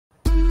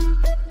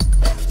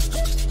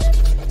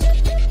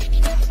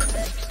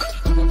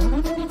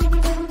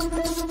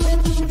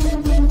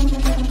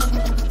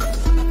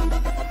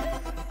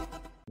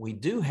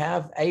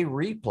have a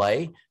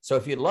replay. So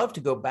if you'd love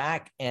to go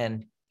back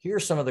and hear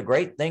some of the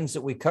great things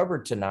that we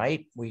covered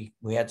tonight, we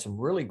had some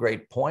really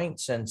great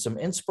points and some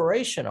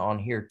inspiration on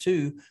here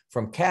too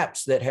from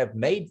caps that have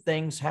made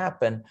things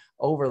happen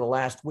over the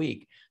last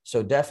week.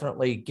 So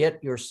definitely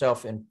get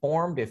yourself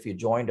informed. If you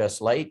joined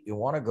us late, you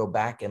want to go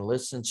back and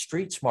listen,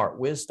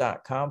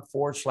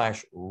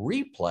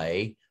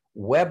 streetsmartwiz.com/replay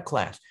web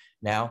class.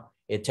 Now,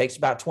 it takes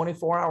about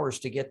 24 hours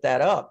to get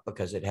that up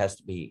because it has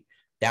to be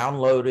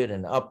downloaded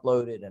and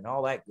uploaded and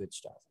all that good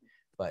stuff.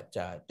 But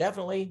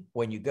definitely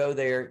when you go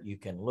there, you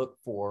can look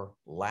for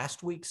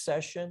last week's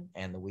session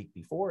and the week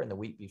before. And the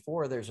week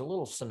before, there's a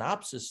little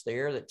synopsis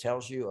there that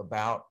tells you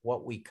about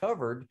what we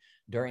covered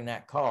during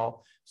that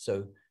call.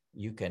 So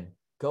you can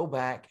go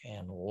back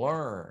and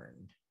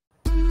learn